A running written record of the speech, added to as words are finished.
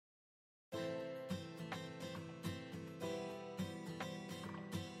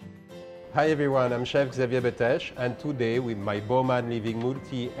Hi everyone, I'm Chef Xavier Betesh, and today with my Baumann Living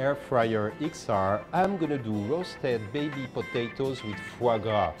Multi Air Fryer XR, I'm gonna do roasted baby potatoes with foie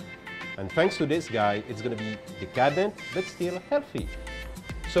gras. And thanks to this guy, it's gonna be decadent but still healthy.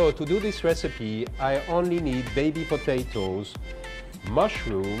 So to do this recipe, I only need baby potatoes,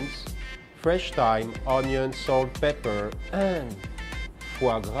 mushrooms, fresh thyme, onion, salt, pepper, and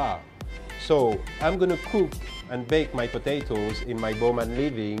foie gras. So I'm gonna cook and bake my potatoes in my Baumann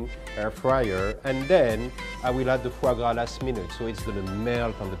Living air fryer, and then I will add the foie gras last minute, so it's gonna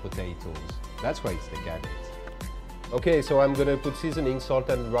melt on the potatoes. That's why it's decadent. Okay, so I'm gonna put seasoning, salt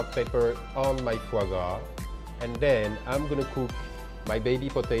and rock pepper on my foie gras, and then I'm gonna cook my baby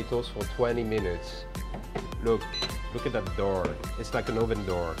potatoes for 20 minutes. Look at that door. It's like an oven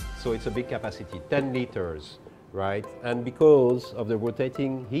door, so it's a big capacity, 10 liters, right? And because of the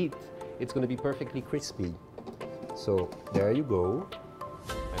rotating heat, it's gonna be perfectly crispy. So there you go,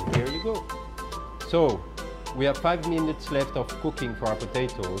 and here you go. So we have 5 minutes left of cooking for our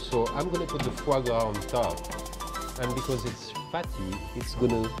potatoes, so I'm gonna put the foie gras on top. And because it's fatty, it's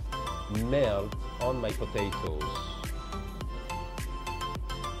gonna melt on my potatoes.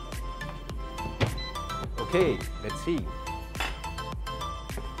 Okay, let's see.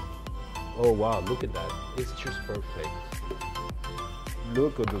 Oh wow, look at that, it's just perfect.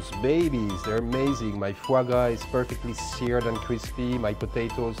 Look at those babies, they're amazing. My foie gras is perfectly seared and crispy. My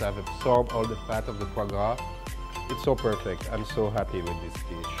potatoes have absorbed all the fat of the foie gras. It's so perfect. I'm so happy with this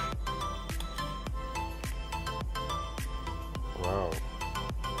dish. Wow.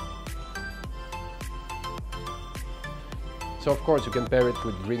 So of course you can pair it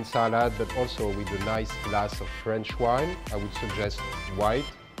with green salad, but also with a nice glass of French wine. I would suggest white,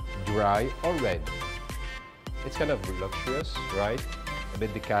 dry, or red. It's kind of luxurious, right? A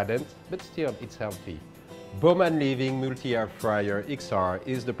bit decadent, but still it's healthy. Baumann Living Multi-Air Fryer XR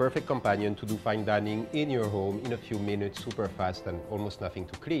is the perfect companion to do fine dining in your home in a few minutes, super fast and almost nothing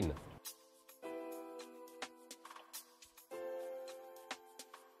to clean.